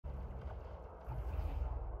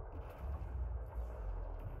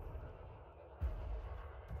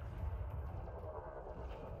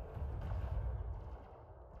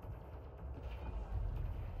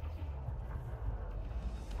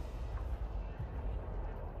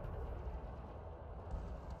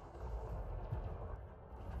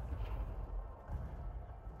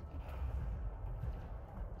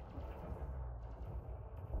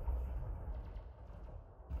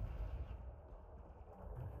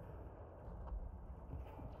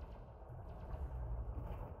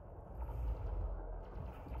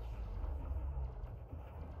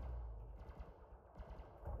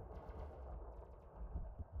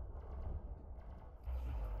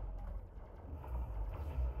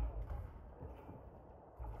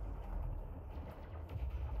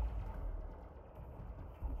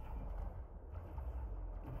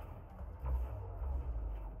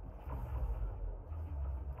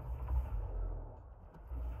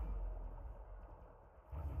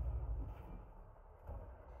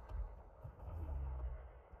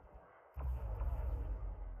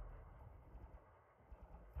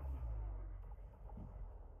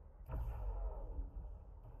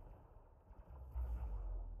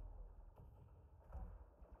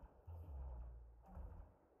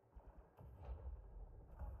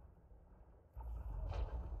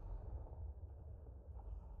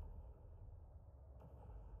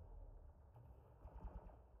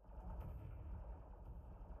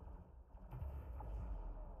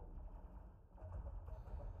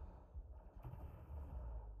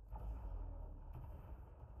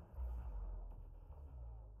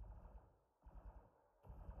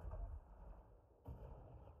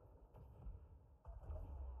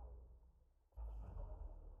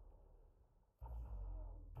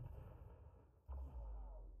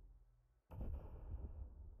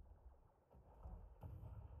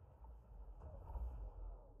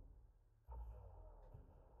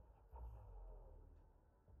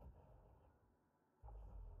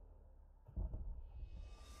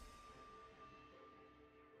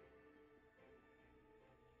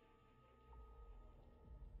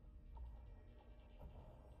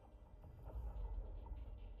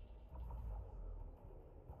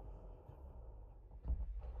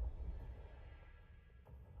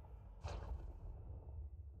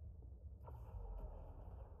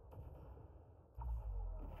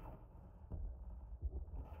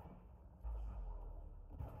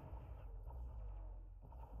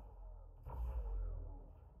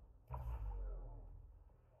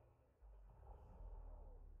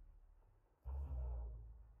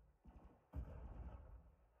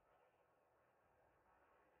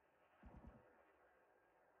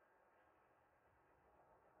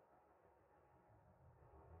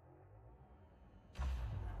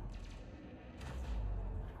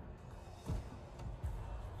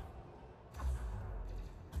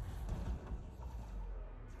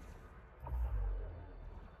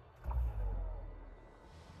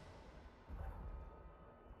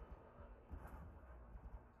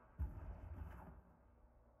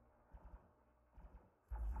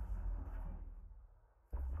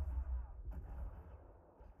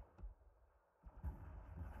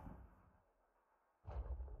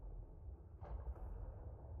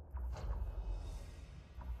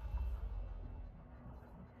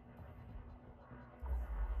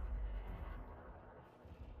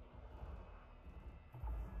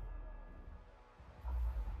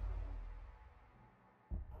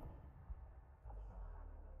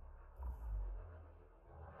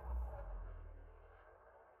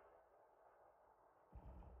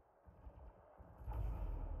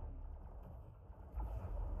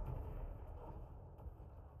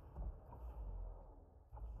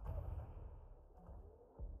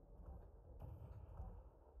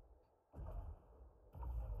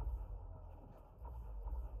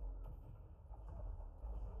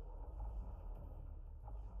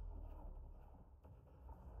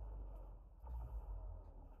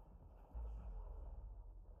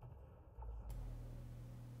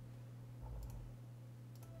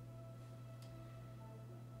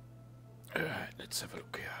Alright, let's have a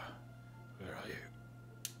look here. Where are you?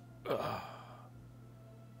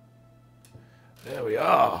 There we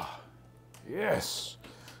are. Yes,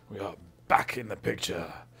 we are back in the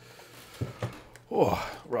picture.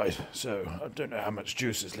 Oh, right, so I don't know how much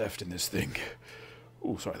juice is left in this thing.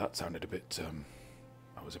 Oh, sorry, that sounded a bit,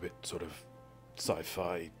 that was a bit sort of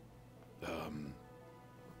sci-fi,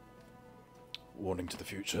 warning to the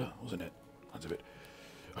future, wasn't it? That's a bit,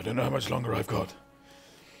 I don't know how much longer I've got.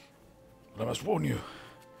 But I must warn you,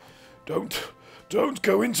 don't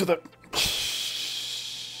go into the... that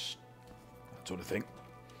sort of thing.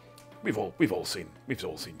 We've all seen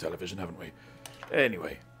television, haven't we?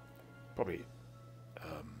 Anyway, probably,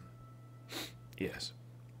 yes.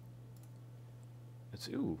 Let's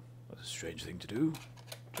see. Ooh, that's a strange thing to do.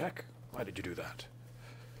 Jack, why did you do that?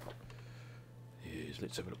 Yes,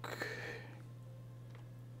 let's have a look.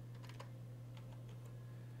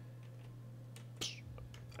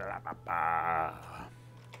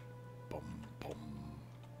 Bum bum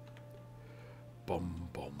bum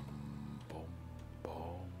bum bum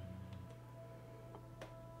bum.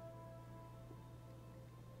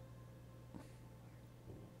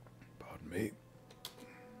 Pardon me.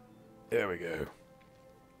 There we go.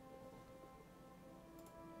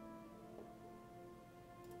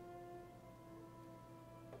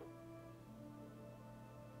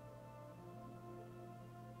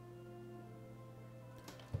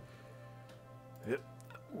 Yep.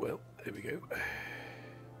 Well, there we go.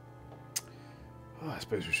 Oh, I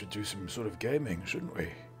suppose we should do some sort of gaming, shouldn't we?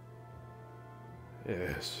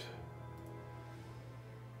 Yes.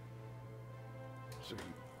 So,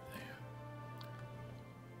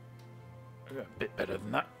 a bit better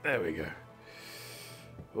than that. There we go.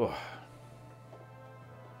 Oh.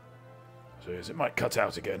 So yes, it might cut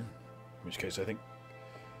out again. In which case, I think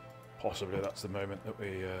possibly that's the moment that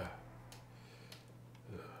we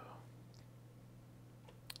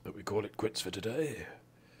call it quits for today.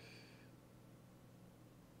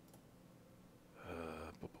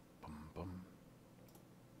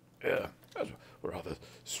 Yeah, that's a rather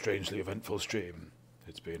strangely eventful stream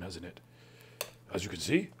it's been, hasn't it? As you can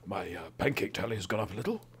see, my pancake tally has gone up a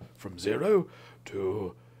little, from 0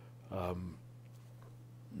 to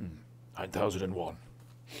 9,001,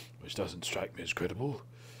 which doesn't strike me as credible.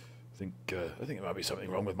 I think it might be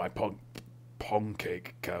something wrong with my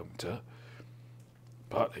pancake counter,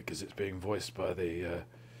 partly because it's being voiced by the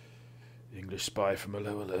English spy from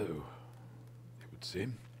Hello Hello, it would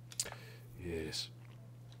seem. Yes.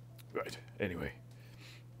 Right, anyway.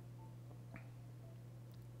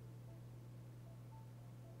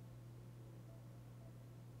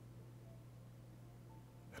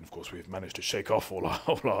 And of course we've managed to shake off all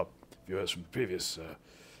our viewers from the previous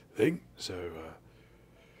thing, so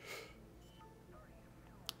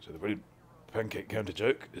the brilliant pancake counter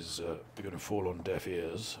joke is going to fall on deaf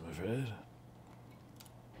ears, I'm afraid.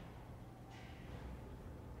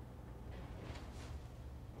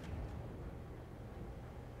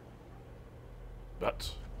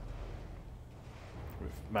 But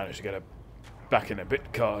we've managed to get a back in a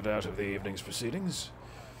bit card out of the evening's proceedings,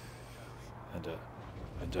 and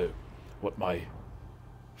what my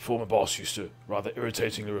former boss used to rather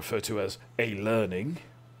irritatingly refer to as a learning,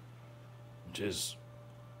 which is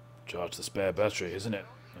charge the spare battery, isn't it?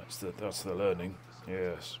 That's the learning.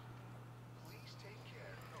 Yes.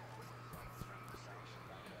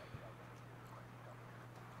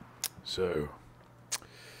 So.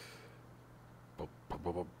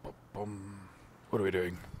 What are we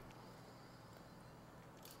doing?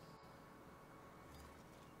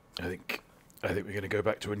 I think we're going to go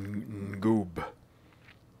back to Ngoob.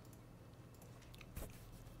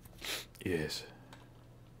 Yes.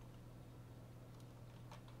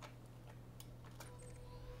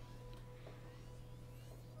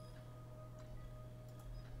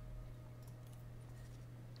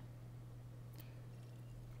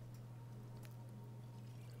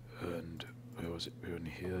 And where was it? We're in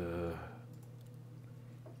here.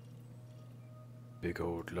 Big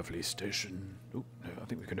old lovely station. Oh, no, I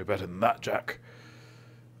think we can do better than that, Jack.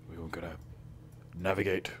 We were going to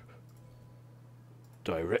navigate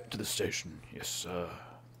direct to the station. Yes, sir.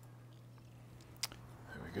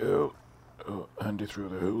 There we go. Oh, handy through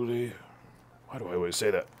the holy. Why do I always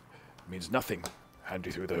say that? It means nothing.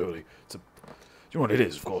 Handy through the holy. It's a, do you know what it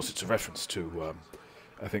is? Of course, it's a reference to,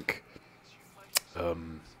 I think,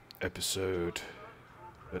 episode,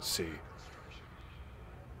 let's see,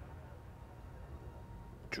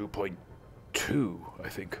 2.2, I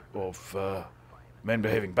think, of Men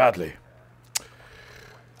Behaving Badly.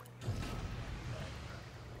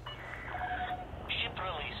 Ship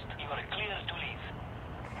released. You are clear to leave.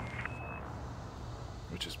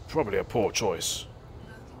 which is probably a poor choice.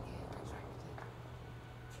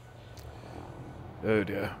 Oh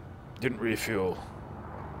dear. Didn't refuel.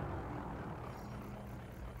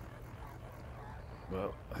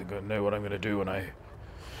 Well, I think I know what I'm going to do when I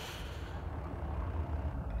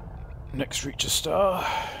next reach a star.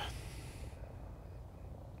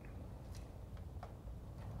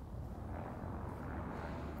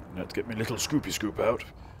 Now to get my little scoopy scoop out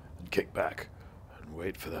and kick back and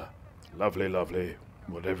wait for the lovely, lovely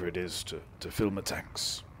whatever it is to fill my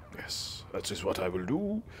tanks. Yes, that is what I will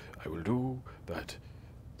do. I will do that.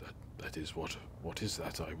 That is what is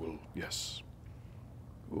that? I will, yes.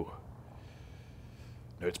 Ooh.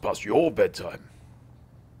 No, it's past your bedtime.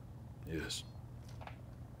 Yes.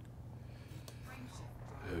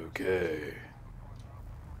 Okay.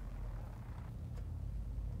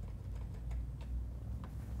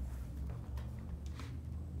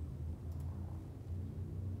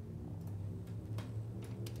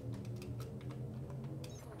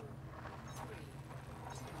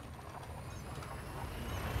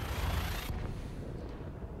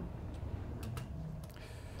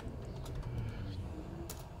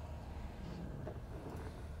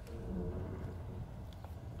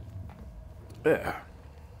 Yeah.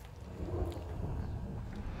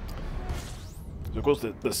 So of course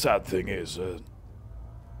the sad thing is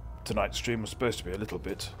tonight's stream was supposed to be a little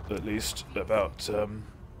bit, at least, about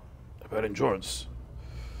endurance.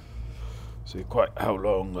 See quite how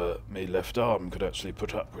long my left arm could actually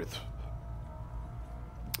put up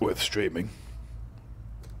with streaming.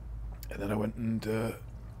 And then I went and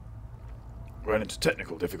ran into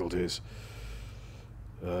technical difficulties.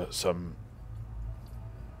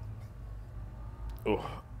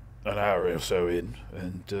 An hour or so in,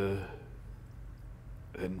 and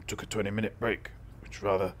then took a 20-minute break, which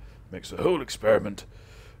rather makes the whole experiment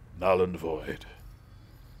null and void.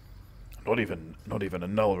 Not even a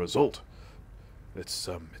null result. It's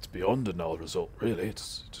beyond a null result, really.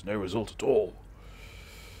 It's no result at all.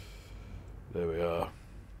 There we are.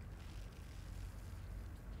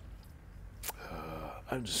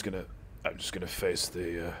 I'm just gonna face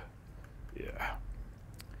the yeah.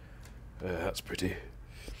 That's pretty.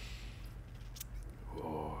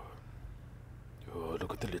 Oh,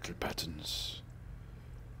 look at the little patterns.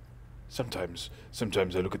 Sometimes I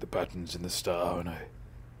look at the patterns in the star and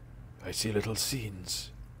I see little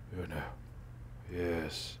scenes. Oh no.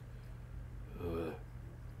 Yes.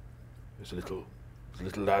 There's a little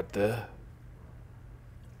lad there.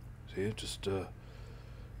 See, just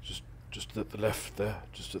at the left there,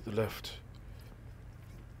 just at the left.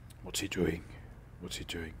 What's he doing? What's he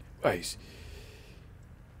doing? Oh, he's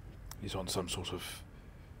on some sort of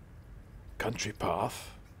country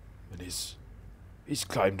path, and he's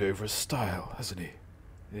climbed over a stile, hasn't he?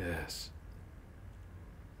 Yes.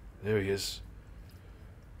 There he is.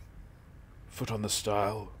 Foot on the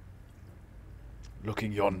stile,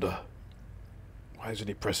 looking yonder. Why isn't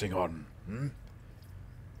he pressing on?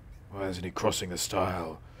 Why isn't he crossing the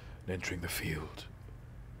stile and entering the field?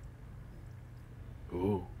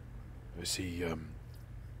 Oh, I see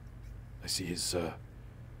his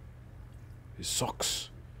socks.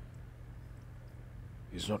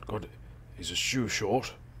 He's a shoe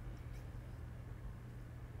short.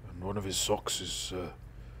 And one of his socks is,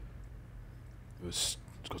 it's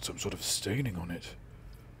got some sort of staining on it.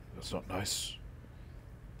 That's not nice.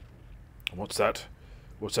 And what's that?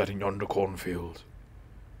 What's that in yonder cornfield?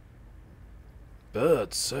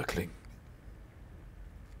 Birds circling.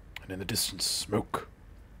 And in the distance, smoke.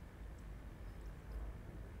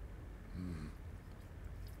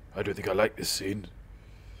 I don't think I like this scene.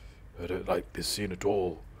 I don't like this scene at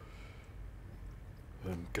all.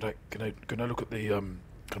 Can I look at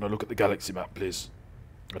the galaxy map, please?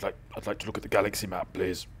 I'd like to look at the galaxy map,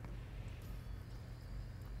 please.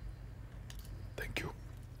 Thank you.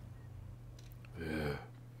 Yeah.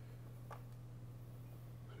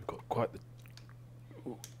 We've got quite the.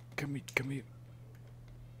 Ooh, can we?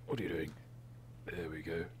 What are you doing? There we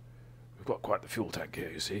go. We've got quite the fuel tank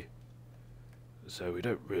here, you see. So we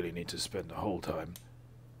don't really need to spend the whole time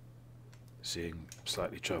seeing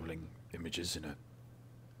slightly troubling images in a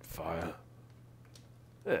fire.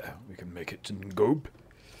 There, we can make it in gobe.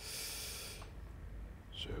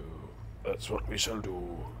 So that's what we shall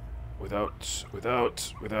do, without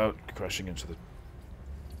crashing into the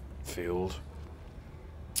field.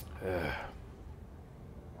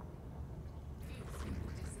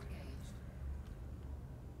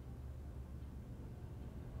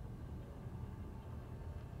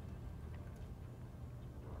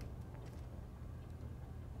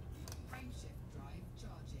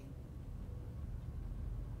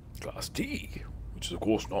 Class D, which is of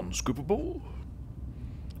course non-scoopable.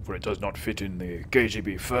 for it does not fit in the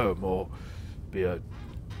KGB foam, or be a...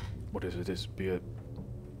 what is it?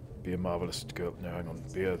 Be a marvelous girl. No, hang on.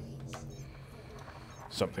 Be a...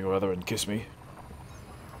 something or other and kiss me.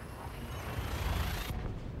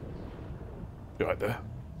 You right there?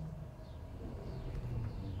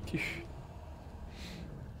 Yeesh.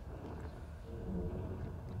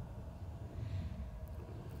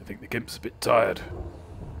 I think the gimp's a bit tired.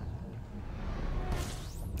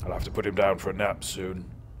 I'll have to put him down for a nap soon.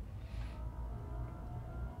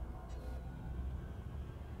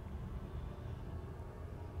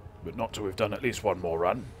 But not till we've done at least one more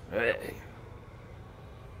run. Hey.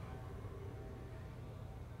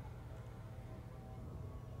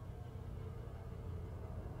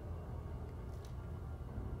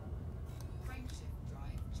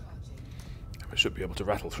 We should be able to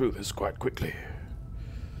rattle through this quite quickly.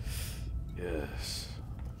 Yes.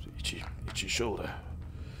 Itchy shoulder.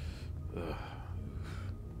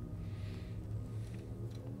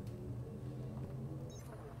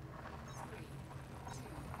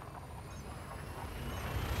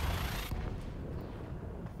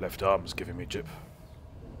 Left arm's giving me jip.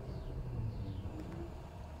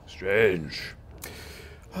 Strange.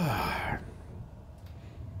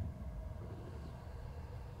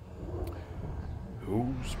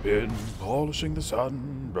 Who's been polishing the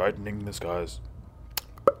sun, brightening the skies,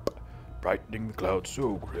 brightening the clouds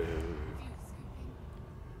so grey?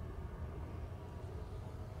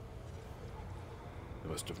 They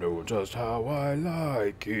must have known just how I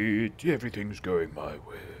like it. Everything's going my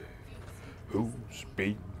way. Who's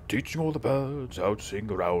been teaching all the birds how to sing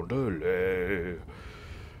around a lay?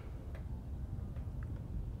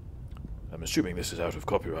 I'm assuming this is out of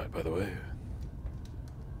copyright, by the way.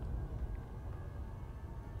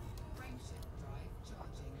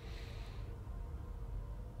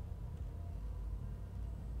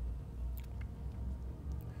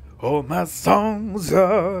 All my songs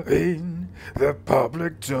are in the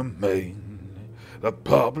public domain. The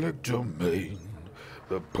public domain.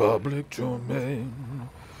 The public domain.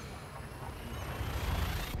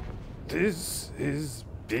 This has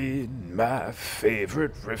been my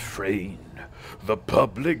favorite refrain. The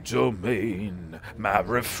public domain. My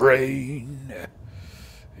refrain.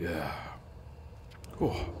 Yeah.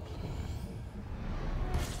 Oh.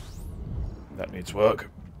 That needs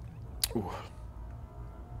work. Ooh.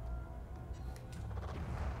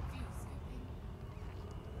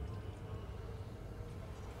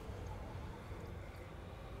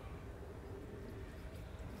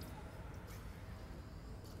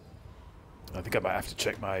 I think I might have to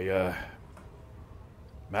check my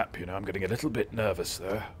map, you know. I'm getting a little bit nervous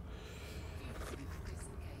there.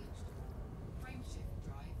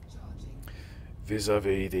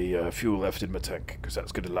 Vis-a-vis the fuel left in my tank, because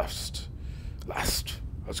that's going to last.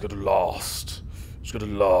 That's going to last. It's going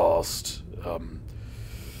to last.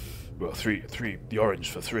 Well, three. The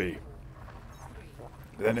orange for 3.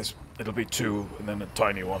 Then it'll be 2, and then a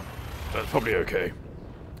tiny one. That's probably okay.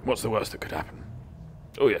 What's the worst that could happen?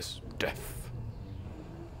 Oh yes, death.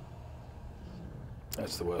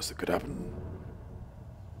 That's the worst that could happen.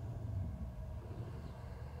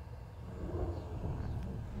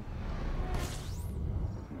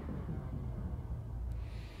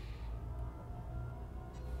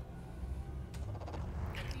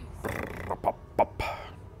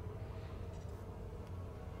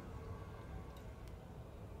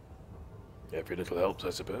 Every little helps,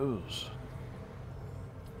 I suppose.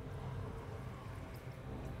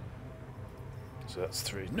 So that's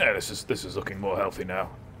 3. No, this is looking more healthy now.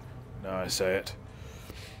 Now I say it.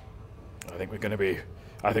 I think we're going to be...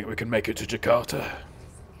 I think we can make it to Jakarta.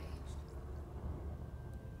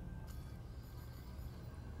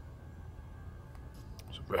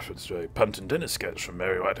 It's a reference to a punt and dinner sketch from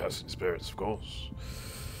Mary Whitehouse in Spirits, of course.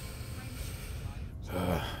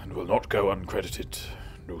 And will not go uncredited.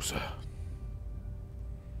 No, sir.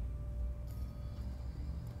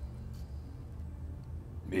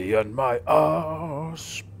 Me and my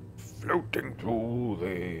arse floating through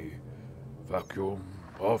the vacuum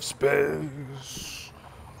of space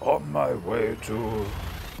on my way to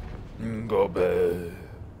Gobe.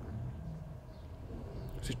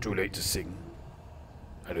 Is it too late to sing?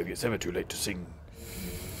 I don't think it's ever too late to sing.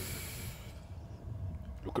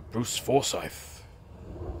 Look at Bruce Forsyth.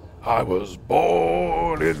 I was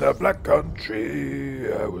born in the Black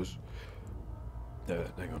Country. I was...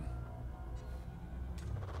 hang on.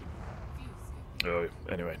 Oh,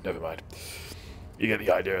 anyway, never mind. You get the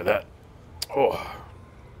idea of that. Oh.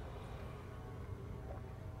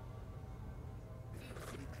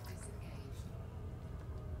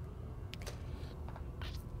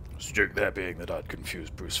 The joke there being that I'd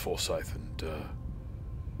confused Bruce Forsyth and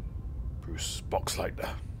Bruce Boxleitner.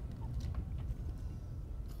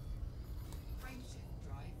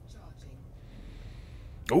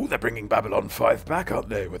 Oh, they're bringing Babylon 5 back, aren't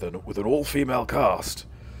they? With an all-female cast,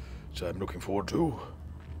 which I'm looking forward to.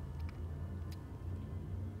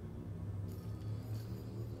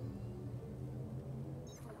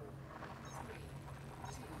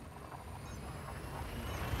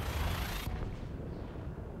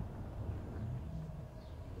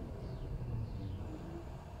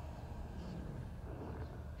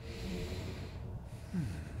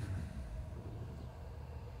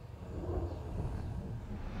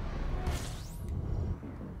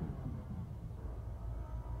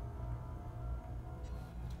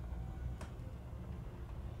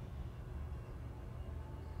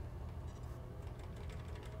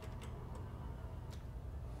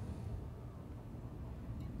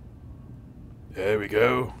 There we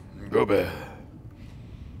go. Gobe.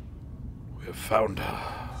 We have found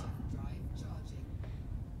her.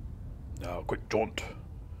 Now, quick jaunt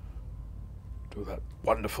to that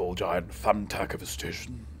wonderful giant thumbtack of a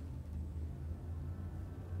station.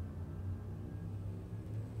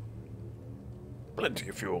 Plenty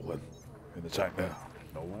of fuel then in the tank there.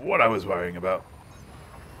 Not what I was worrying about.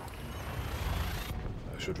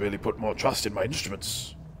 I should really put more trust in my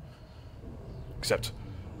instruments. Except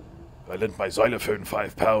I lent my xylophone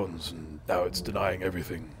 £5 and now it's denying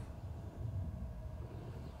everything.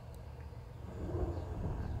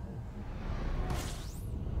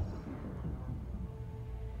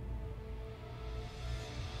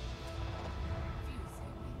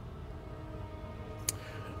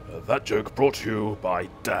 That joke brought to you by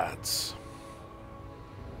Dads.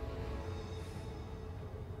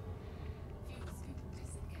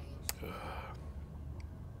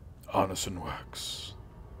 Arneson Works.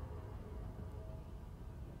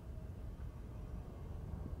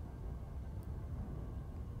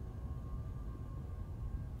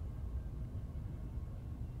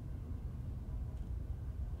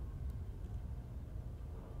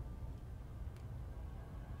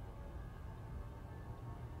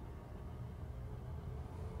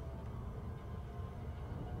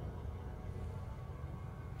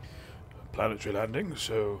 Planetary landing,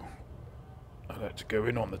 so I like to go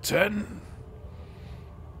in on the 10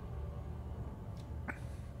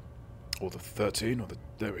 or the 13 or the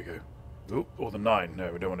there we go. Oh, or the 9.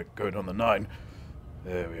 No, we don't want to go in on the 9.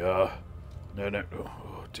 There we are. No.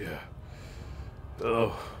 Oh dear.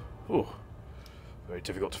 Oh, very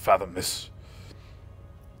difficult to fathom this.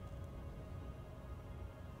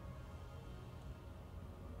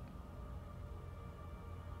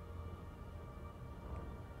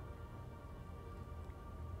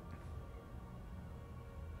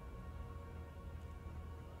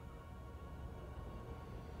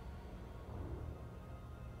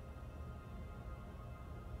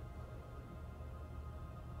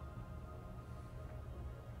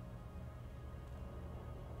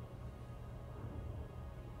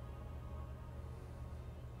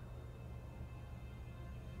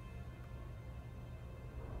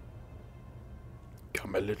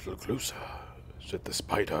 Come a little closer, said the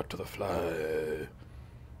spider to the fly.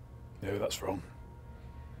 No, that's wrong.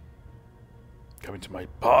 Come into my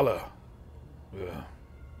parlour. I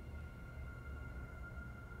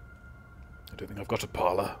don't think I've got a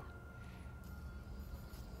parlour.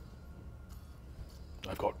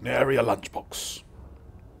 I've got nary a lunchbox.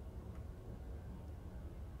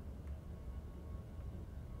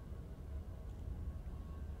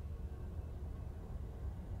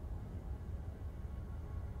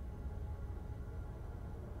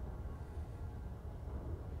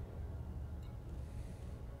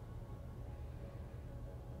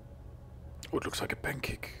 Oh, it looks like a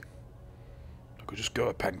pancake. I could just go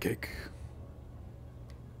a pancake.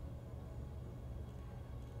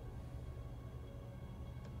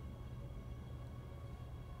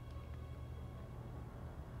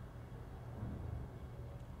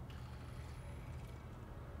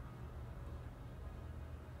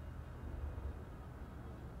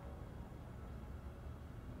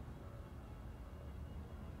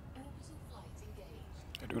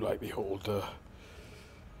 I do like the old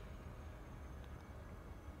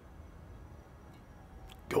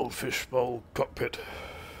goldfish bowl cockpit.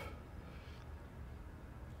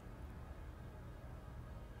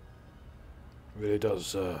 Really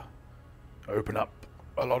does open up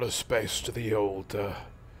a lot of space to the old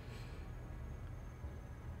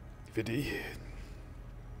Vidi.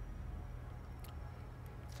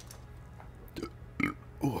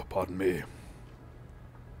 Oh, pardon me.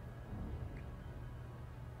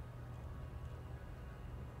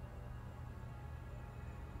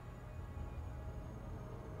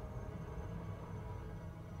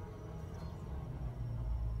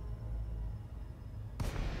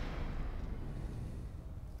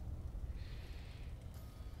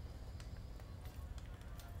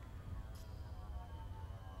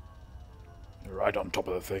 right on top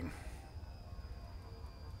of the thing.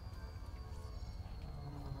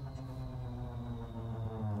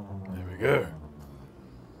 There we go.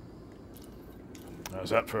 How's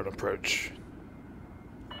that for an approach?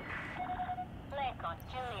 Lakon,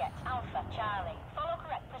 Juliet, Alpha, Charlie. Follow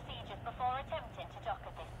correct procedures before attempting to dock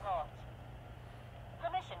at this port.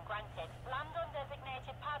 Permission granted. Land on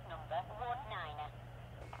designated pad number 19er.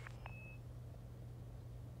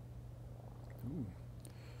 Ooh.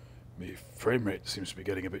 My frame rate seems to be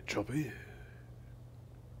getting a bit choppy.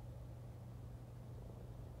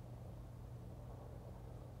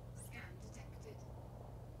 Scan detected.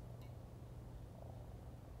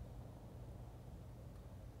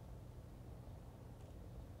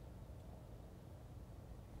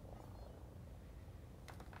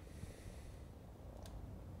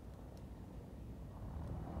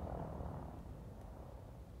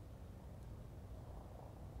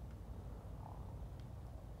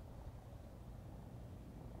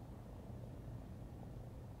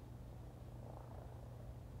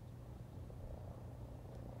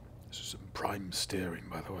 This is some prime steering,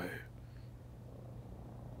 by the way.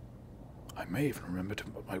 I may even remember to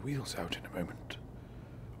put my wheels out in a moment.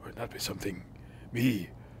 Or that'd be something. Me,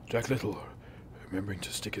 Jack Lyttle, remembering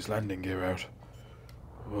to stick his landing gear out.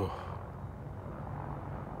 Oh.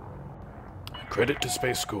 Credit to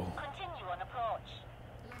Space School. Continue on approach.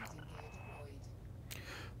 Landing gear deployed.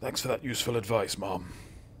 Thanks for that useful advice, Mom.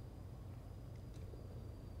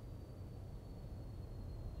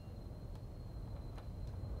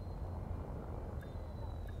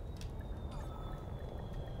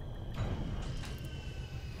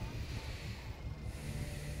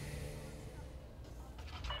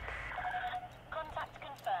 Contact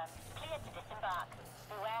confirmed. Clear to disembark.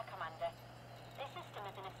 Beware, Commander. This system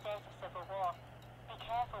is in a state of civil war. Be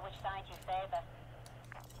careful which side you favour.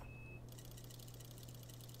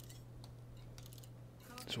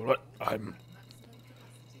 It's alright, I'm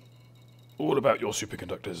all about your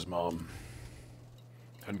superconductors, Mom.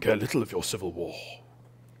 And care little of your civil war.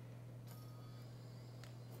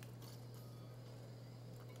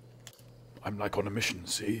 I'm like on a mission,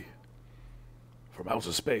 see? From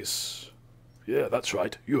outer space. Yeah, that's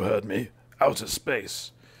right, you heard me. Outer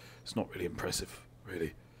space. It's not really impressive,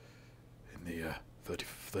 really. In the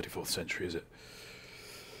 34th century, is it?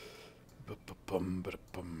 Ba-ba-bum,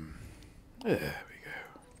 ba-da-bum. There we go.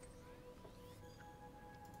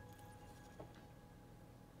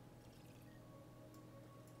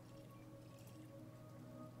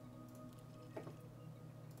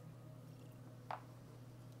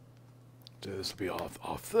 So this will be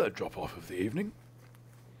our third drop-off of the evening.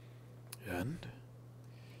 And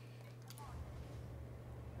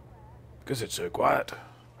because it's so quiet,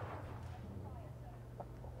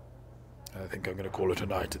 I think I'm going to call it a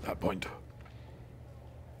night at that point.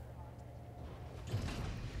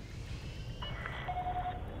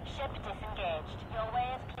 Ship disengaged. Your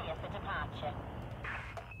way is clear for departure.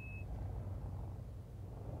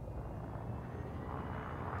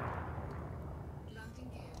 Landing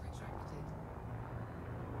gear retracted.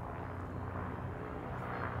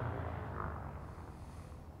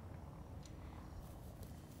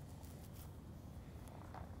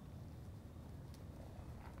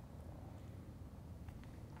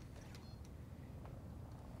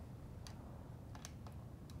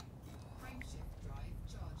 Frameshift drive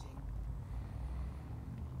charging.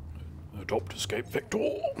 Adopt escape vector.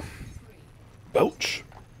 3, Belch.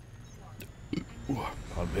 Ooh,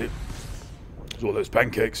 pardon me. There's all those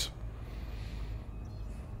pancakes.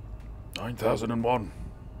 9001.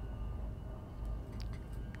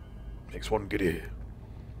 Makes one giddy.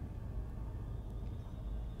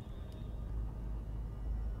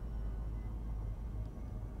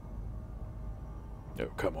 Oh,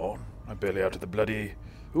 come on. I'm barely out of the bloody...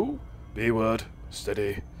 Ooh, B word.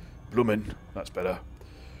 Steady. Bloomin'. That's better.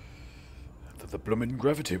 The bloomin'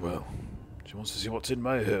 gravity well. She wants to see what's in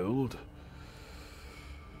my hold.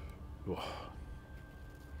 Oh.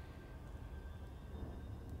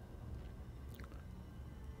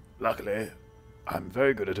 Luckily, I'm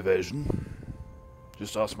very good at evasion.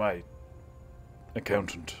 Just ask my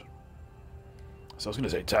accountant. So I was going to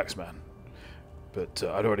say taxman, but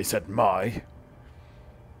I'd already said my.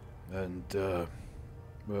 And,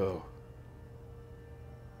 well,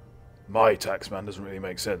 my taxman doesn't really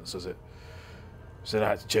make sense, does it? So then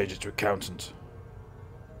I had to change it to accountant.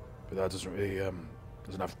 But that doesn't really,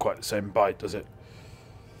 doesn't have quite the same bite, does it?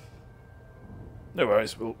 No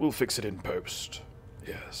worries, we'll fix it in post.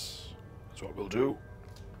 Yes, that's what we'll do.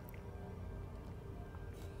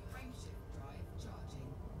 frameshift drive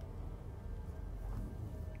charging.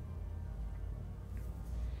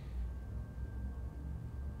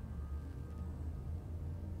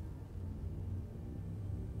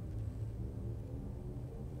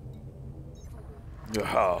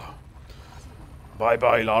 Aha.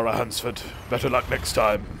 Bye-bye, Lara Hansford. Better luck next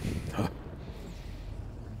time.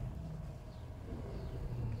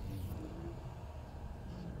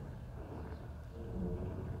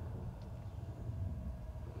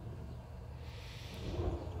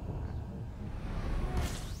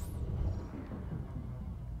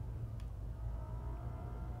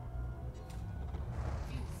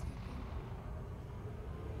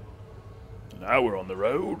 Now we're on the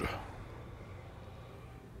road.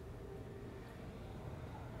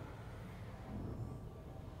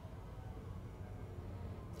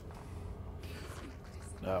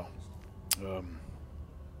 Now,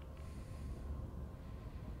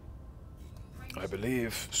 I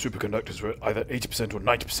believe superconductors were either 80% or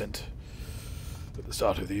 90% at the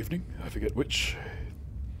start of the evening. I forget which.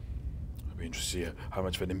 I'd be interested to see how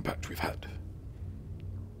much of an impact we've had.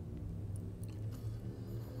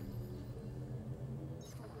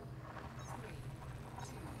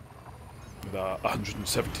 With our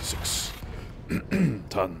 176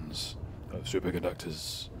 tons of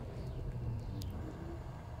superconductors.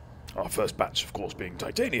 Our first batch, of course, being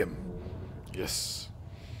titanium. Yes.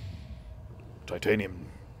 Titanium.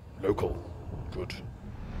 Local. Good.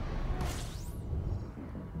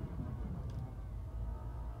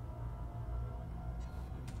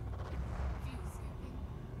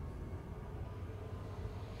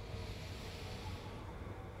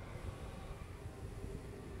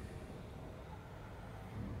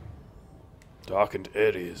 Darkened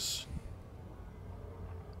Aries.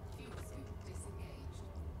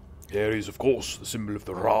 Aries, of course, the symbol of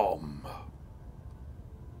the Ram.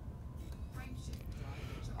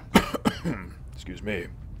 Excuse me.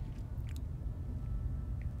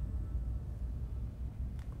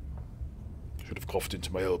 Should have coughed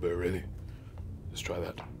into my elbow, really. Let's try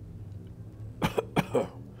that.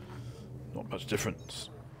 Not much difference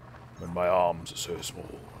when my arms are so small.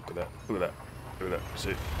 Look at that. Look at that. Look at that.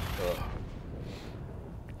 See?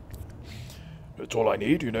 That's all I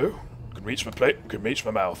need, you know. Can reach my plate, can reach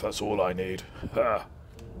my mouth. That's all I need. Ha!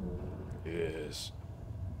 Yes.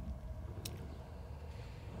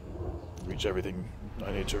 Reach everything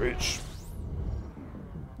I need to reach.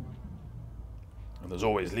 And there's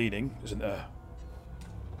always leaning, isn't there?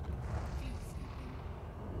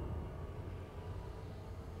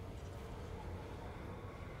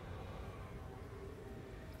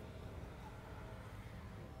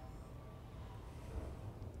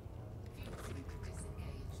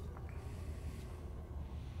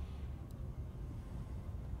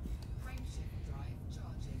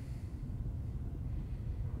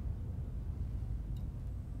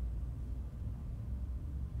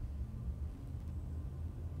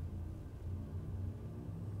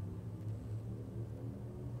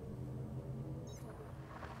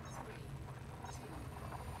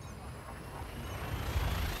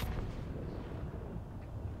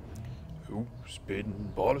 Who's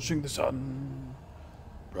been polishing the sun,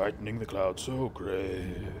 brightening the clouds so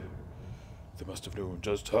grey? They must have known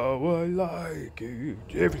just how I like it.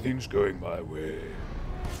 Everything's going my way.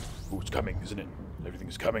 Oh, it's coming, isn't it?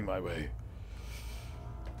 Everything's coming my way.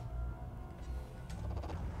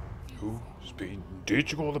 Who's been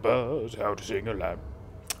teaching all the birds how to sing a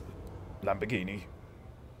Lamborghini?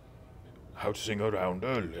 How to sing around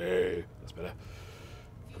a lay. That's better.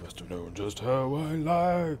 I must have known just how I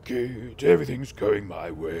like it. Everything's going my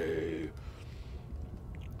way.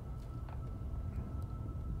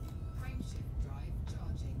 Frameshift drive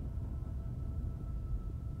charging.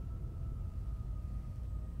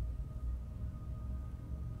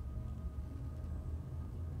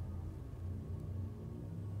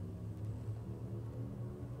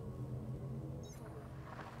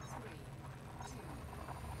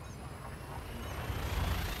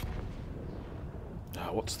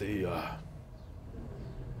 Now, what's the,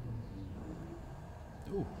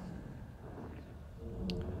 Ooh.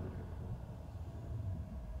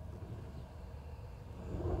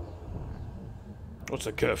 What's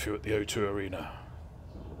the curfew at the O2 Arena?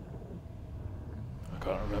 I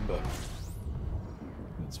can't remember.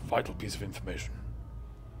 It's a vital piece of information.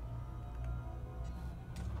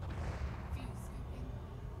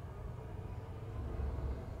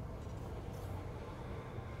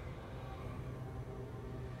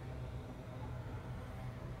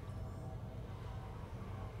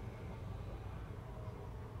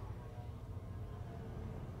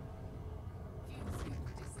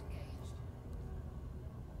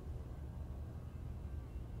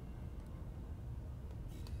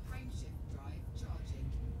 Frameshift drive charging.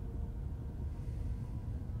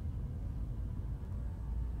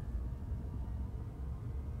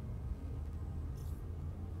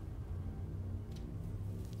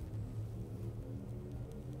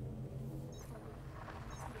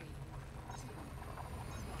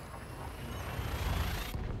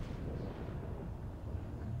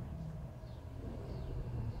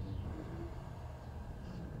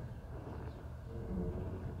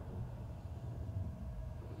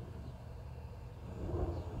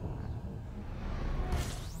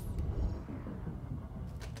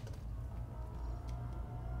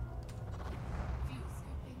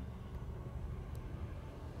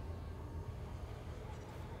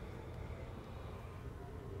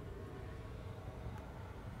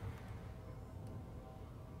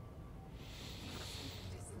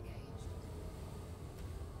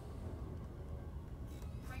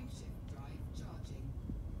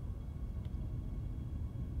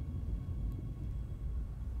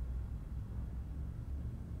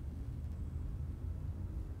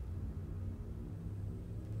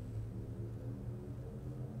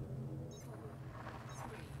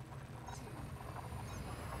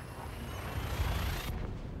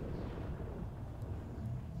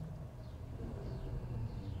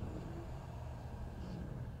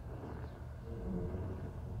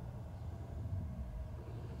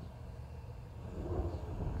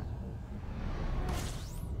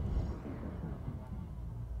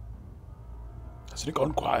 Hasn't it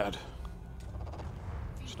gone quiet?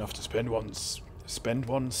 It's enough to spend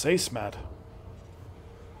one sace mad.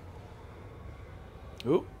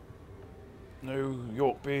 Oh, no,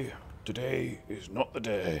 Yorkby, today is not the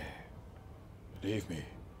day. Believe me.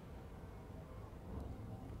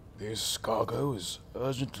 This cargo is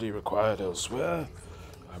urgently required elsewhere.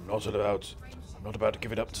 I'm not about to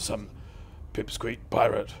give it up to some pipsqueak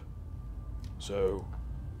pirate. So,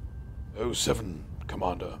 07,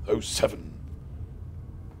 Commander, 07.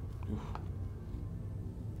 Oof.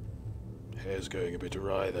 Hair's going a bit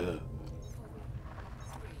awry there.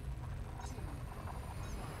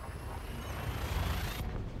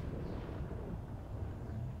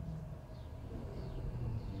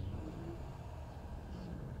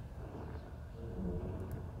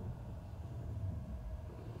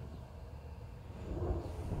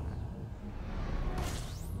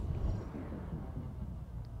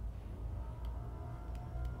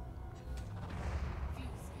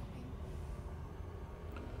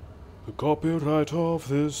 The copyright of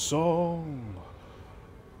this song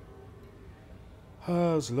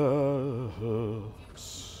has lapsed.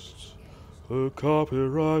 The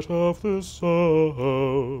copyright of this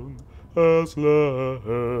song has lapsed.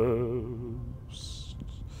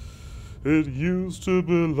 It used to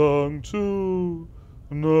belong to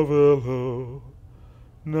Novello.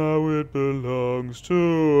 Now it belongs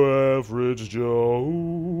to Average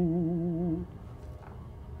Joe.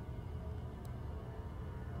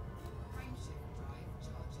 Frameshift drive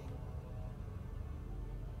charging.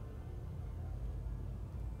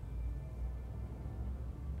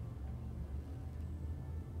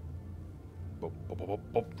 Boom, boom, boom,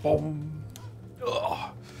 boom, boom.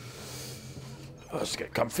 Ugh. Let's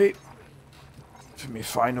get comfy for my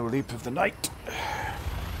final leap of the night.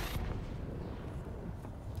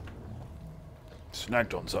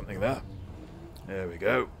 Snagged on something there. There we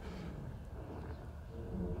go.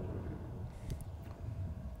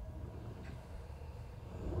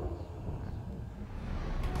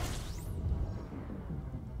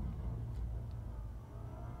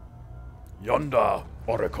 Yonder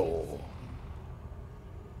Oracle.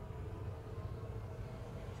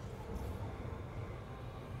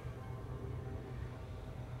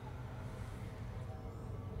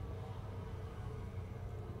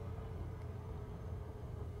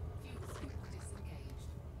 Fuel switch disengaged.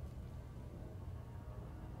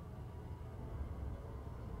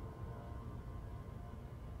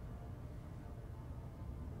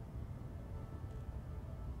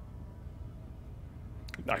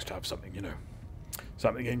 Nice to have something, you know,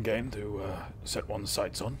 something in game to set one's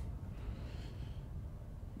sights on.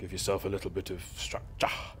 Give yourself a little bit of structure.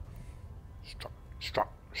 Structure.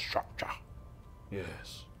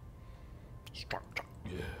 Yes. Structure.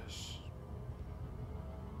 Yes.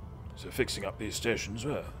 So fixing up these stations,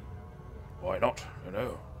 why not, you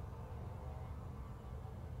know?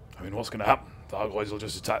 I mean, what's going to happen? The Argoids will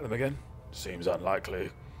just attack them again? Seems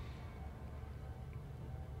unlikely.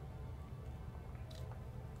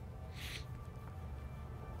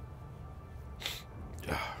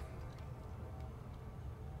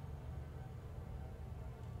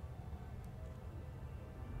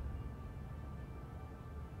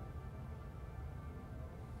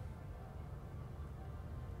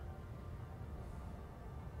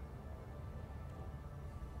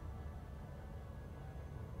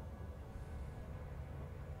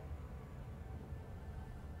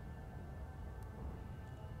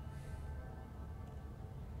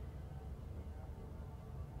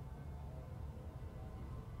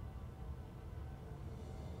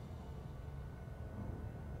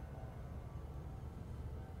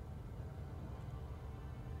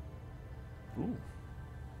 Ooh.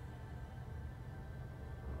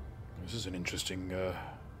 This is an interesting, yeah.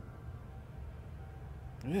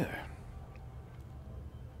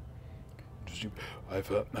 Interesting.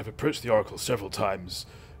 I've approached the Oracle several times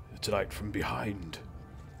tonight from behind.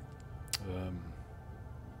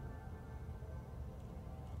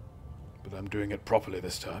 But I'm doing it properly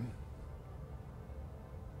this time.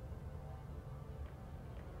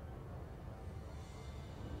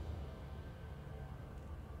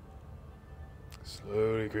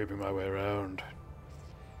 Slowly creeping my way around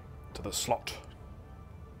to the slot.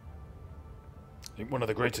 I think one of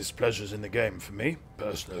the greatest pleasures in the game for me,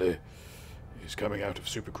 personally, is coming out of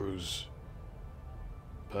Supercruise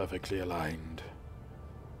perfectly aligned.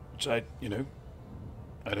 Which I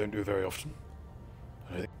don't do very often.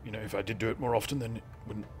 I think, if I did do it more often, then it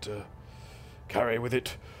wouldn't carry with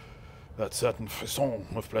it that certain frisson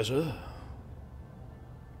of pleasure.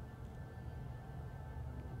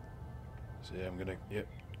 So yeah, I'm gonna,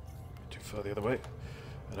 too far the other way.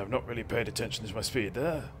 And I've not really paid attention to my speed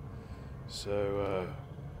there. So,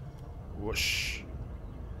 whoosh.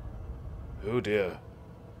 Oh dear.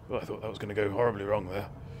 Well, I thought that was going to go horribly wrong there.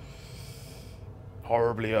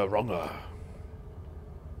 Horribly wronger.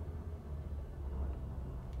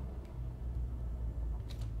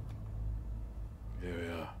 Here we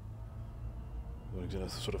are. We're going to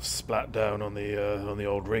sort of splat down on the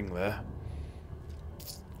old ring there.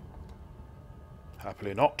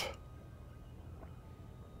 Happily not.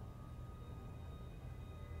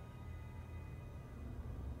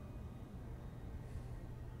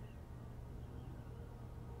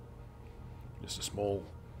 Just a small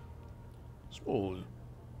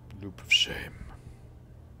loop of shame.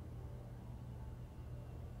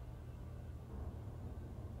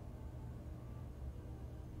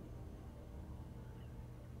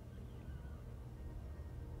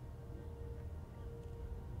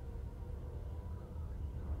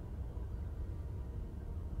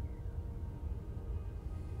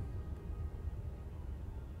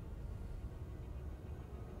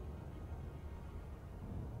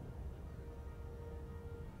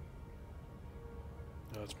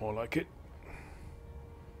 That's more like it.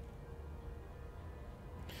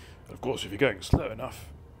 Of course, if you're going slow enough,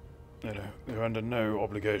 you know, you're under no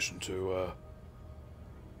obligation to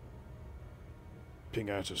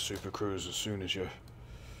ping out a super cruise as soon as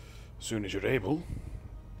you're able.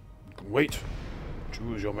 You can wait,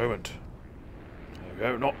 choose your moment.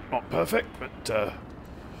 There we go. Not perfect, but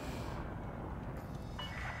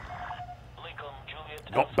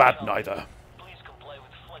not bad neither.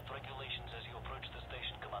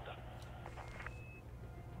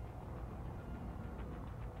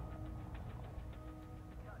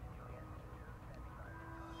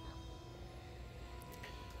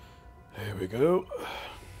 Here we go.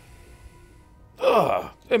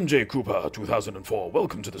 Ah, MJ Cooper, 2004.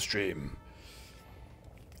 Welcome to the stream.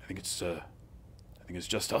 I think it's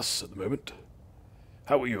just us at the moment.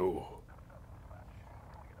 How are you?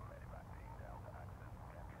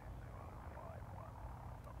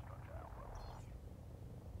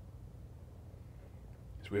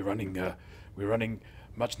 So we're running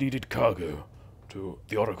much needed cargo to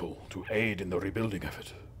the Oracle to aid in the rebuilding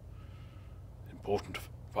effort. Important.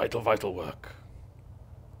 Vital work.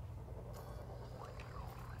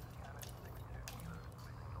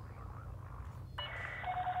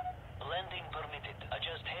 Landing permitted.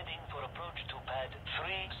 Adjust heading for approach to pad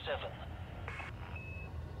 37.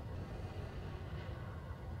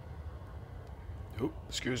 Oh,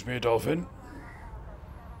 excuse me, Dolphin.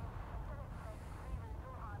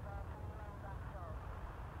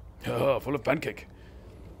 Ah, full of pancake.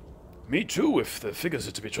 Me too, if the figures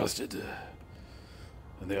are to be trusted.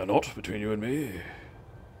 And they are not, between you and me.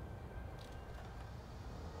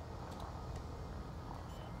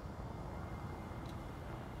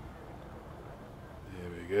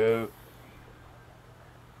 Here we go.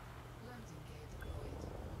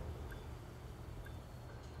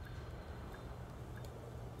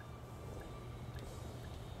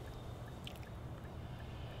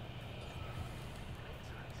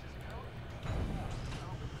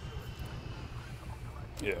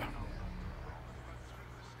 Yeah.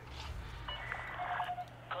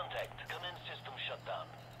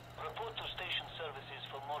 Report to station services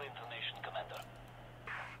for more information, Commander.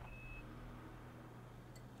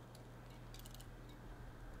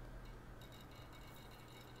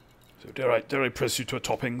 So dare I press you to a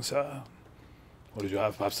topping, sir? What did you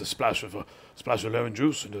have? Perhaps a splash of lemon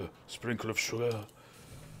juice and a sprinkle of sugar, a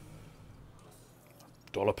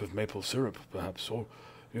dollop of maple syrup, perhaps, or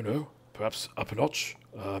you know, perhaps up a notch.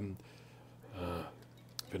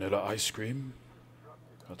 Vanilla ice cream.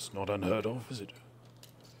 That's not unheard of, is it?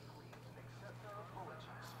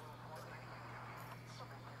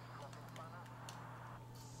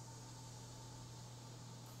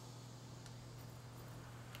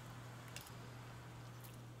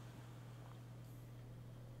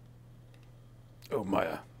 Oh,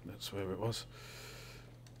 Maya, that's where it was.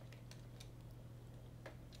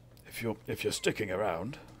 If you're sticking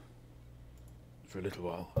around for a little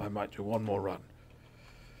while, I might do one more run.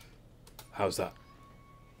 How's that?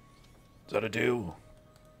 Is that a deal?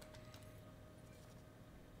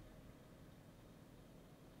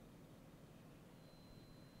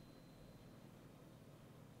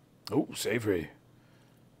 Oh, savoury.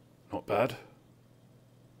 Not bad.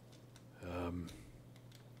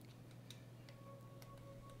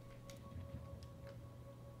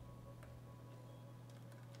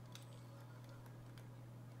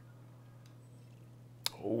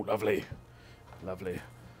 Oh, lovely. Lovely.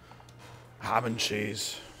 Ham and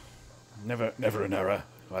cheese. Never an error,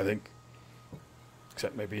 I think.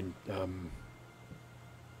 Except maybe in,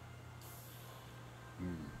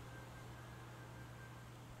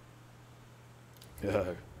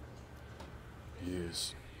 Yeah.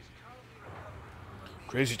 Yes.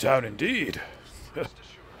 Crazy town indeed. Ship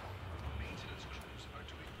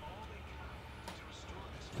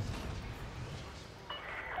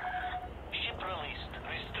released.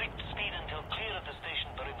 Restrict speed until clear of the station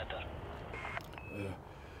perimeter.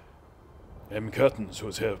 M. Curtains, who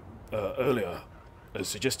was here earlier,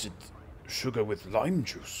 suggested sugar with lime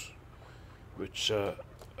juice, which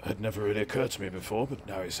had never really occurred to me before, but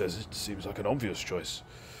now he says it seems like an obvious choice.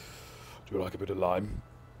 Do you like a bit of lime?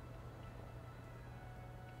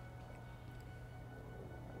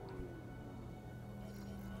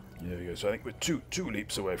 There we go. So I think we're two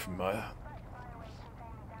leaps away from Maya.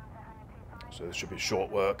 So this should be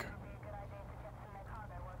short work.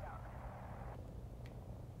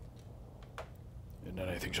 And then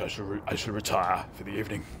I think I shall retire for the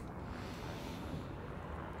evening.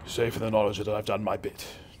 Save for the knowledge that I've done my bit.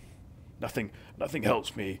 Nothing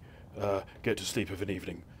helps me get to sleep of an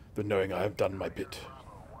evening than knowing I have done my bit.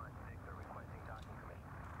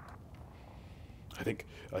 I think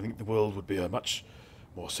the world would be a much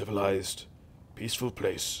more civilized, peaceful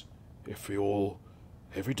place if we all,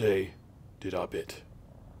 every day, did our bit.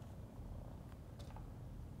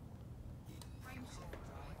 Frameshift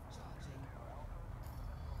drive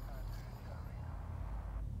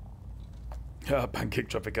charging. Ah, Pancake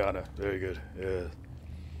Tropicana. Very good. Yeah.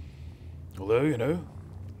 Although, you know,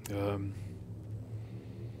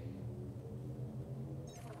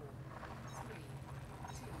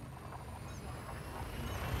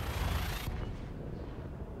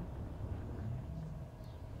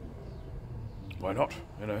 why not?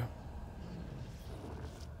 You know,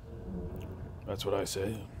 that's what I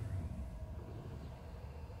say.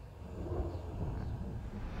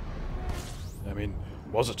 I mean,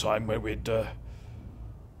 was a time when we'd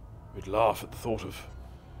laugh at the thought of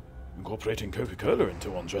incorporating Coca-Cola into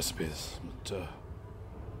one's recipes, but it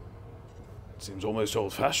seems almost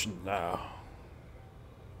old-fashioned now.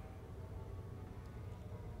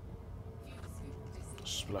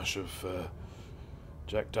 Splash of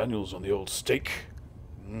Jack Daniels on the old steak.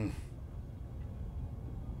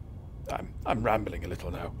 I'm rambling a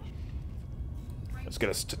little now. Let's get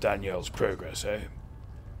us to Danielle's progress, eh?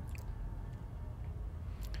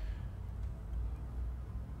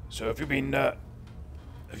 So have you been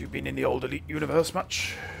in the old Elite universe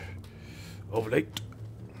much of late?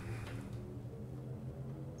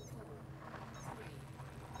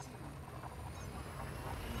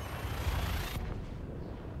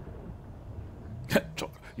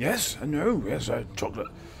 Yes, I know. Yes, chocolate.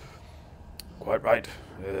 Quite right.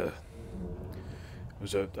 It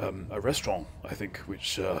was a restaurant, I think,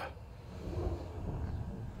 which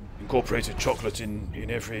incorporated chocolate in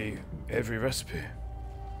every recipe.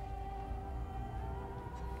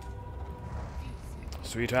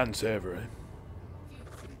 Sweet and savoury.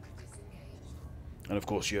 And of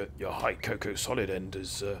course your high cocoa solid end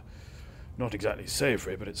is not exactly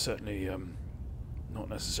savoury, but it's certainly not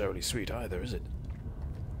necessarily sweet either, is it?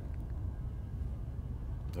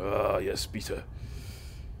 Ah, yes, beta.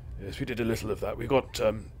 Yes, we did a little of that. We got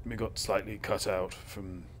slightly cut out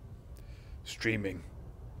from streaming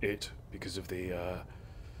it because of the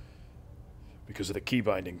key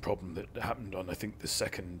binding problem that happened on, I think, the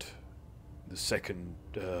second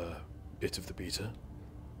bit of the beta.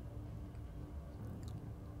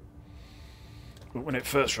 But when it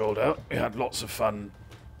first rolled out, we had lots of fun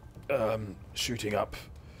shooting up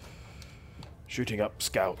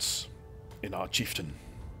scouts in our chieftain.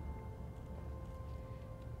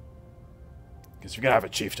 Because if you're going to have a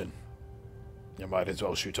chieftain, you might as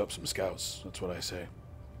well shoot up some scouts. That's what I say.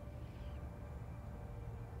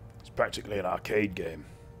 It's practically an arcade game.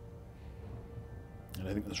 And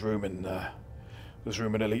I think there's room in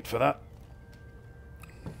Elite for that.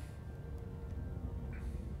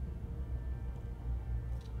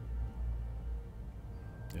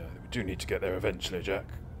 Yeah, we do need to get there eventually, Jack.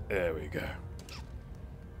 There we go.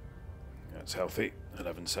 That's healthy.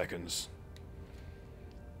 11 seconds.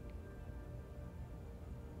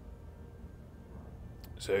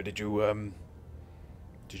 So did you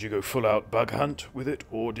go full out bug hunt with it,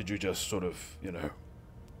 or did you just sort of, you know,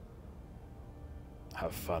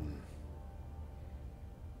 have fun?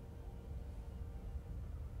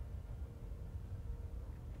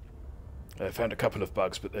 I found a couple of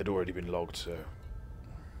bugs, but they'd already been logged, so.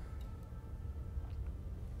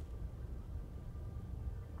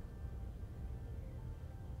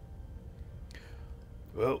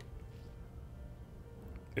 Well,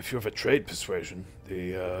 if you're of a trade persuasion,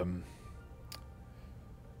 the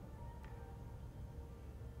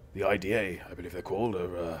IDA, I believe they're called,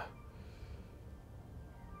 are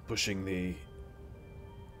pushing the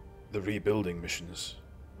the rebuilding missions.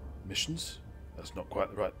 Missions? That's not quite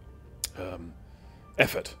the right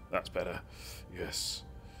effort. That's better. Yes,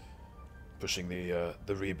 pushing the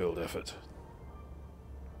rebuild effort.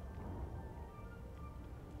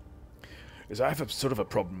 Is I have a sort of a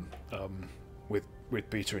problem with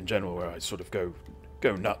beta in general, where I sort of go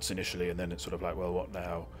nuts initially, and then it's sort of like, well, what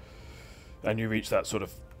now? And you reach that sort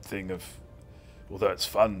of thing of, although it's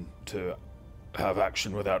fun to have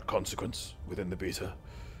action without consequence within the beta,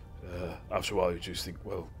 after a while you just think,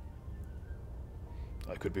 well,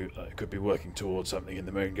 I could be working towards something in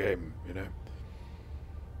the main game, you know.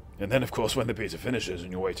 And then, of course, when the beta finishes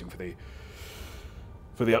and you're waiting for the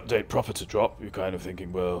update proper to drop, you're kind of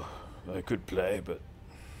thinking, well, I could play, but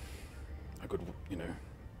I could, you know,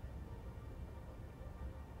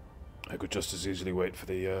 I could just as easily wait for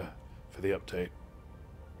the update.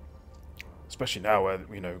 Especially now, where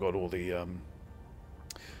you know we've got all the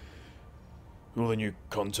new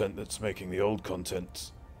content that's making the old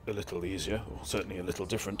content a little easier, or certainly a little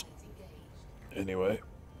different. Anyway,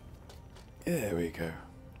 there we go.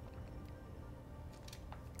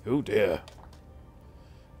 Oh dear.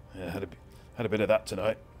 Yeah, had a bit of that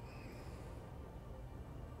tonight.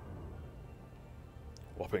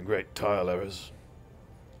 Whopping great tile errors.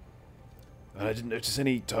 And I didn't notice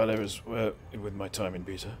any tile errors with my time in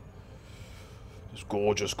beta. Just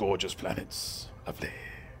gorgeous, gorgeous planets. Lovely.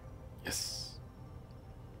 Yes.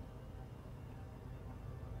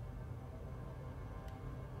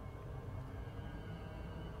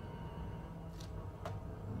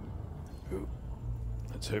 Ooh.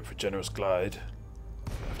 Let's hope for a generous glide.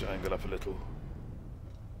 I have to angle up a little.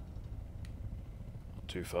 Not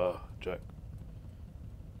too far, Jack.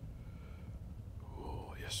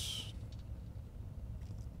 Oh, yes.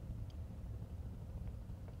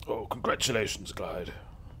 Oh, congratulations, Clyde,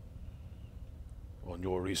 on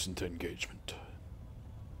your recent engagement.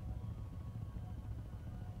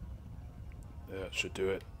 That should do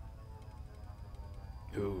it.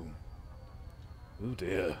 Ooh. Oh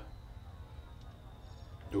dear.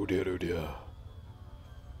 Oh dear, oh dear.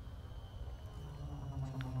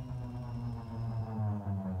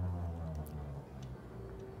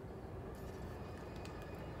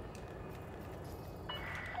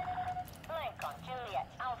 Lincoln, Juliet,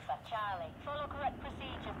 Alpha, Charlie. Follow correct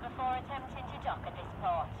procedures before attempting to dock at this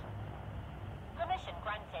port. Permission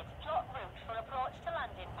granted. Plot route for approach to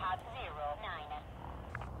landing pad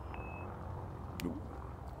 09. Ooh.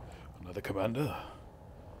 Another commander.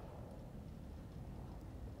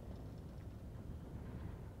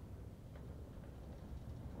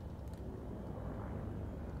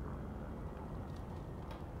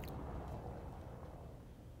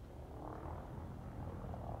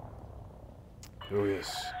 Oh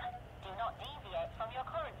yes. Do not deviate from your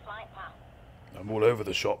current flight path. I'm all over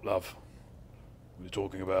the shop, love. What are you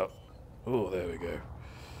talking about? Oh, there we go.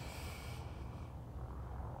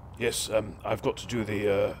 Yes, I've got to do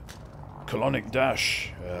the colonic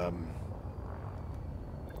dash at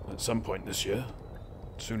some point this year.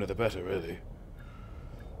 Sooner the better, really.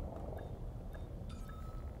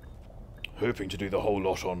 Hoping to do the whole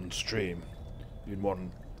lot on stream in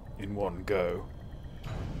one go,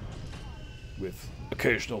 with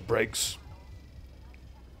occasional breaks.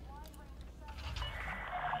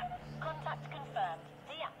 Contact confirmed.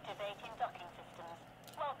 Deactivating docking systems.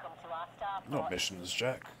 Welcome to our starport. Not missions,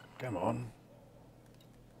 Jack. Come on.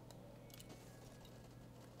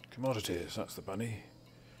 Commodities, that's the bunny.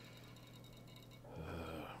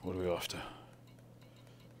 What are we after?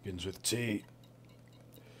 Begins with T.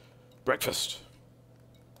 Breakfast.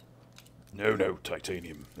 No,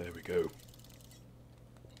 titanium. There we go.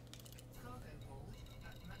 Cargo hold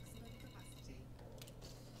at maximum capacity.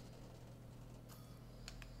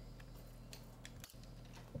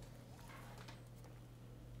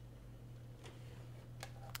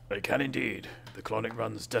 They can indeed. The colonic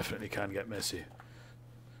runs definitely can get messy.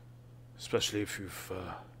 Especially if you've...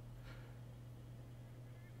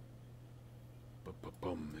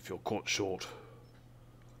 if you're caught short.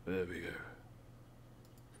 There we go.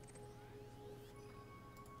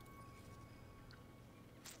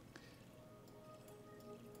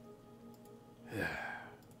 Yeah.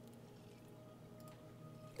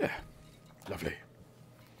 Yeah. Lovely.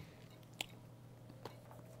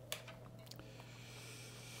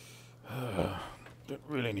 Don't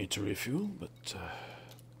really need to refuel, but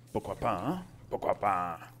pourquoi pas, hein? Pourquoi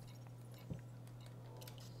pas?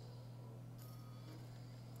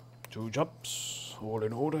 2 jumps, all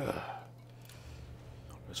in order.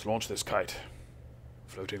 Let's launch this kite.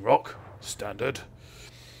 Floating rock, standard.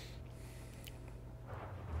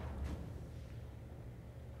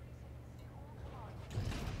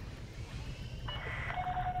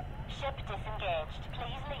 Ship disengaged.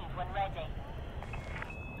 Please leave when ready.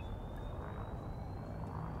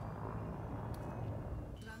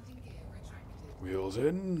 Landing gear retracted. Wheels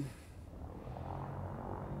in.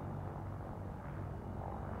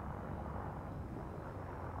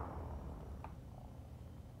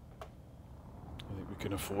 I think we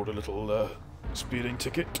can afford a little speeding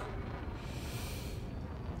ticket.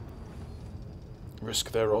 Risk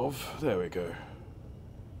thereof. There we go.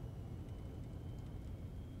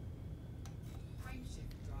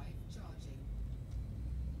 Frameshift drive charging.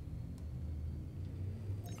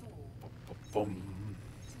 4, Boom.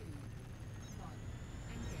 2, 1.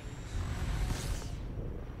 Engage.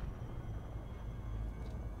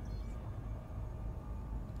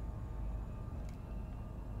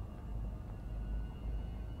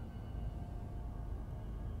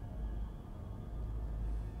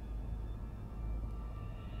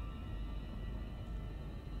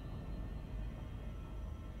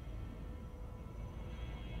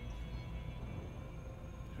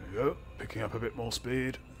 There we go. Picking up a bit more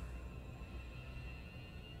speed.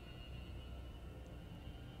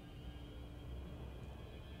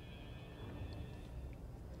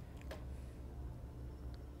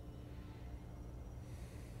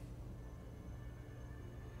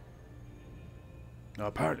 Now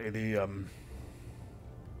apparently the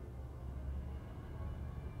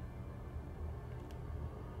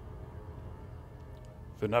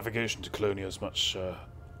navigation to Colonia is much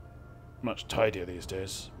tidier these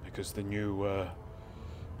days because the new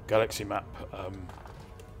galaxy map.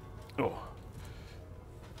 Oh,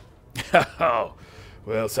 oh,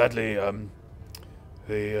 well, sadly, I'm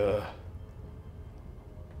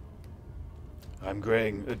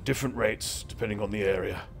graying at different rates depending on the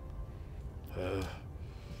area.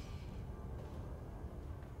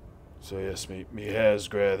 So yes, me hair's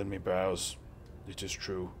greyer than me brows. It is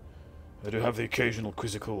true. I do have the occasional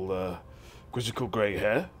quizzical grey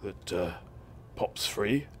hair that pops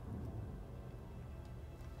free.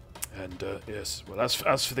 And yes, well, as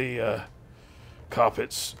for the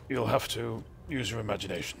carpets, you'll have to use your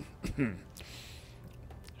imagination,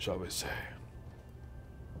 shall we say?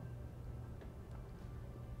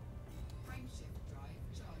 Frameshift drive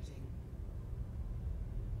charging.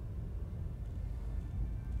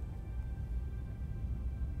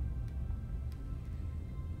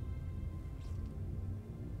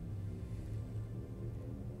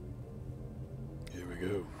 Here we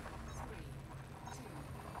go.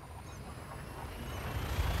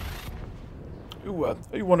 3, 2.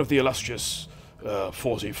 Are you one of the illustrious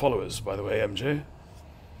 40 followers, by the way, MJ?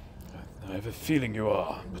 I have a feeling you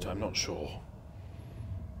are, but I'm not sure.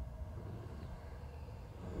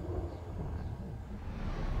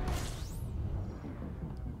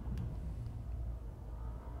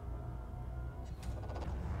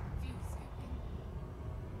 View scooping.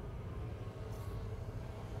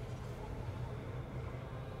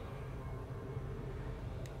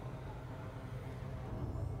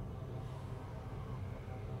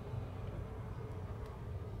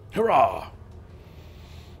 Hurrah!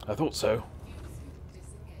 I thought so, View scoop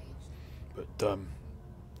disengaged. but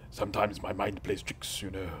sometimes my mind plays tricks,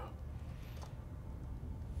 you know.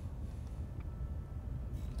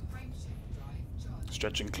 Frameshift drive charging.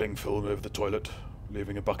 Stretching cling film over the toilet,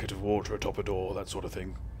 leaving a bucket of water atop a door, that sort of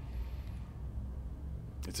thing.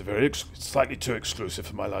 It's a very slightly too exclusive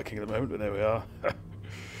for my liking at the moment, but there we are.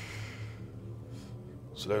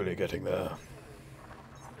 Slowly getting there. 3,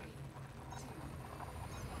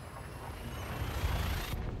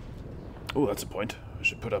 2. Oh, that's a point. I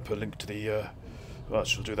should put up a link to the... well, I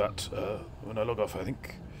shall do that when I log off, I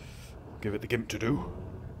think. Give it the Gimp to do.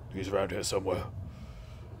 He's around here somewhere.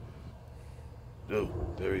 Oh,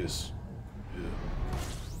 there he is. Yeah.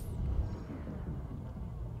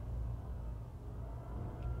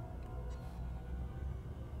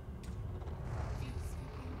 View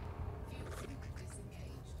scooping. View scoop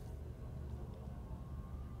disengaged.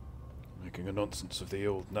 Making a nonsense of the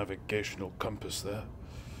old navigational compass there.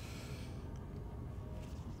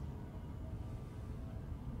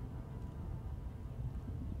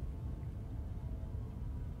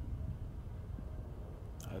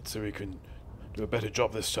 I'd say we can do a better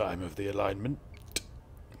job this time of the alignment.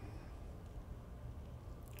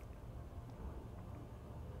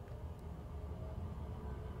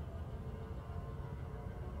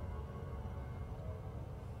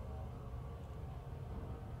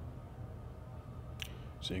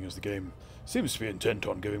 Seeing as the game seems to be intent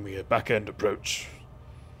on giving me a back-end approach.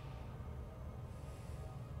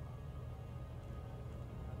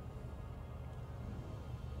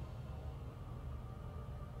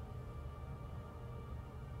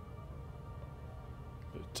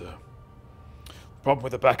 But Problem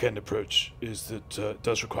with the back end approach is that it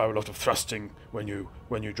does require a lot of thrusting when you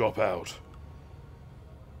drop out.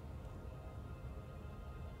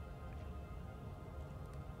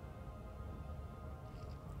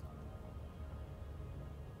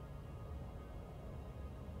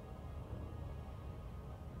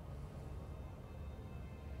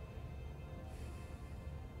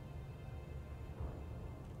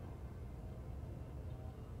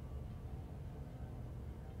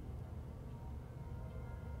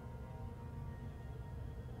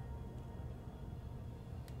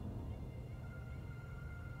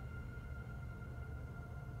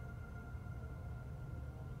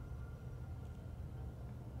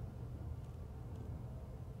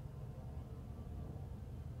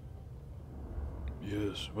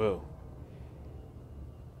 Yes, well.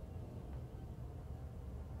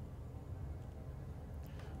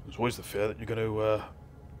 There's always the fear that you're going to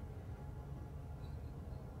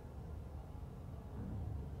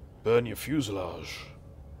burn your fuselage.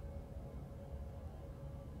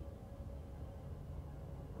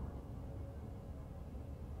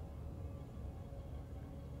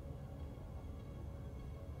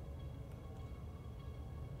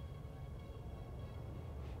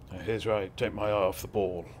 Here's where I take my eye off the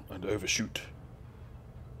ball and overshoot.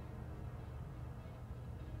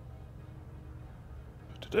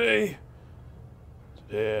 But today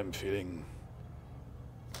I'm feeling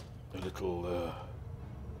a little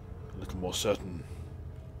more certain,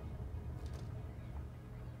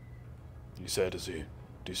 he said as he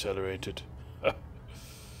decelerated.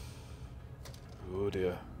 Oh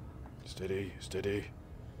dear. Steady, steady.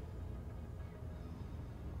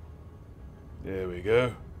 There we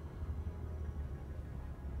go.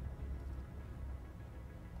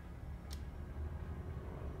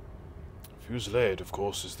 Fusillade, of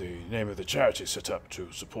course, is the name of the charity set up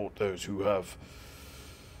to support those who have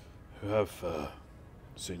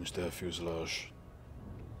singed their fuselage.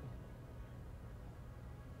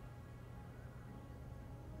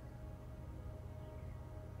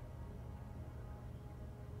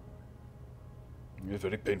 Yeah,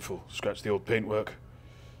 very painful. Scratch the old paintwork.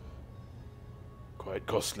 Quite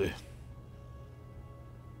costly.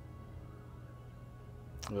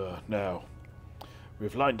 Now,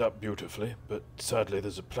 we've lined up beautifully, but sadly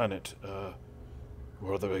there's a planet, or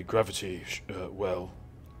rather a gravity well,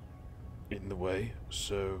 in the way,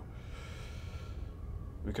 so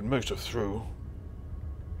we can motor through,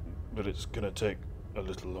 but it's going to take a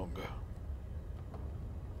little longer.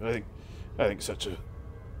 I think such a...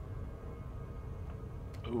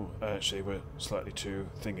 Ooh, actually we're slightly too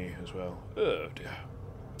thingy as well. Oh dear.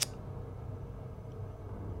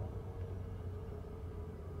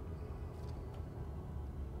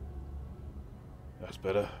 That's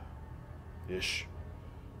better. Ish.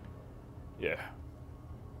 Yeah.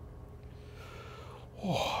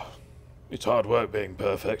 Oh, it's hard work being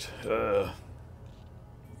perfect. Yeah,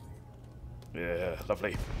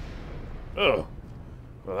 lovely. Oh,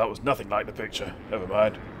 well that was nothing like the picture. Never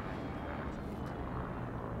mind.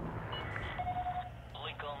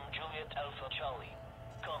 Lincoln, Juliet Alpha Charlie.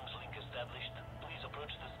 Comms link established. Please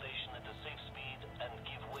approach the station at a safe speed and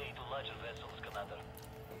give way to larger vessels, Commander.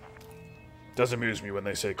 Does amuse me when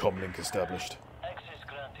they say comlink established. Access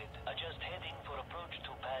granted. Adjust heading for approach to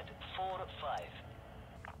pad 4-5.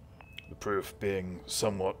 The proof being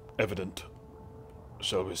somewhat evident,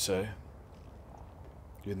 shall we say,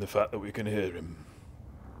 in the fact that we can hear him.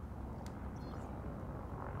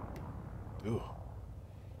 Ooh.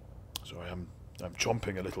 Sorry, I'm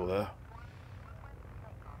chomping a little there.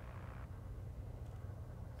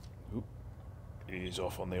 Oop. Ease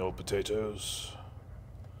off on the old potatoes.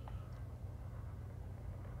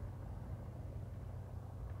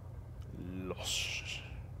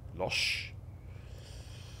 Losh.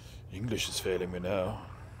 English is failing me now.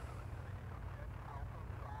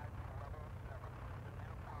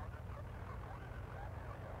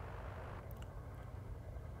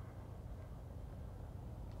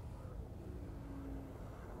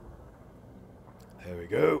 There we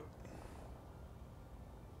go.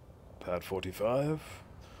 Pad 45.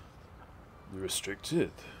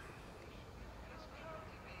 Restricted.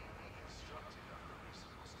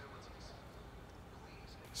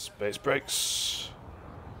 Space brakes.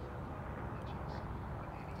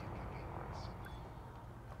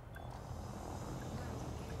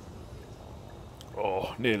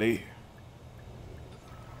 Oh, nearly.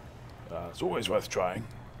 It's always worth trying.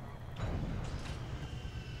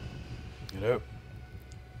 You know.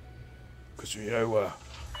 Because, you know,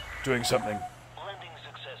 doing something. Landing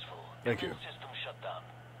successful. Thank you. System shut down.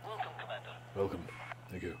 Welcome, Commander. Welcome.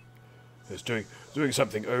 Thank you. It's doing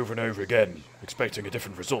something over and over again, expecting a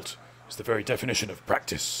different result, It's the very definition of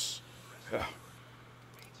practice. Yeah.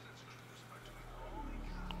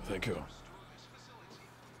 Thank you.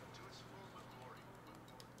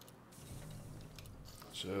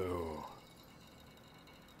 So...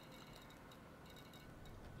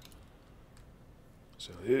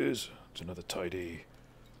 So here's it's another tidy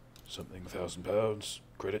something £1,000.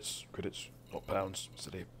 Credits, not pounds,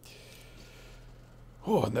 silly.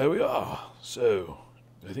 Oh, and there we are. So,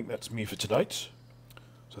 I think that's me for tonight.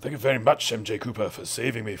 So thank you very much, MJ Cooper, for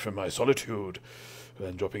saving me from my solitude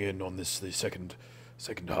and dropping in on the second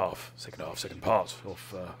part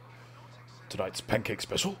of tonight's pancake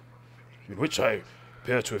special, in which I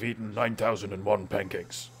appear to have eaten 9,001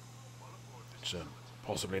 pancakes. It's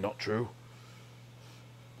possibly not true,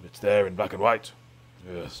 but it's there in black and white.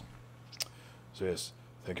 Yes. So yes,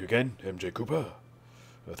 thank you again, MJ Cooper.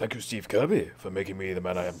 Thank you, Steve Kirby, for making me the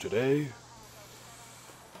man I am today.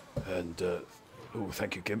 And,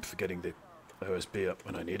 thank you, Gimp, for getting the OSB up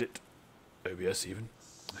when I need it. OBS, even.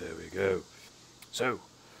 There we go. So,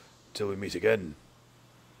 till we meet again,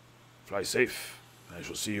 fly safe, and I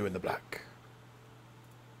shall see you in the black.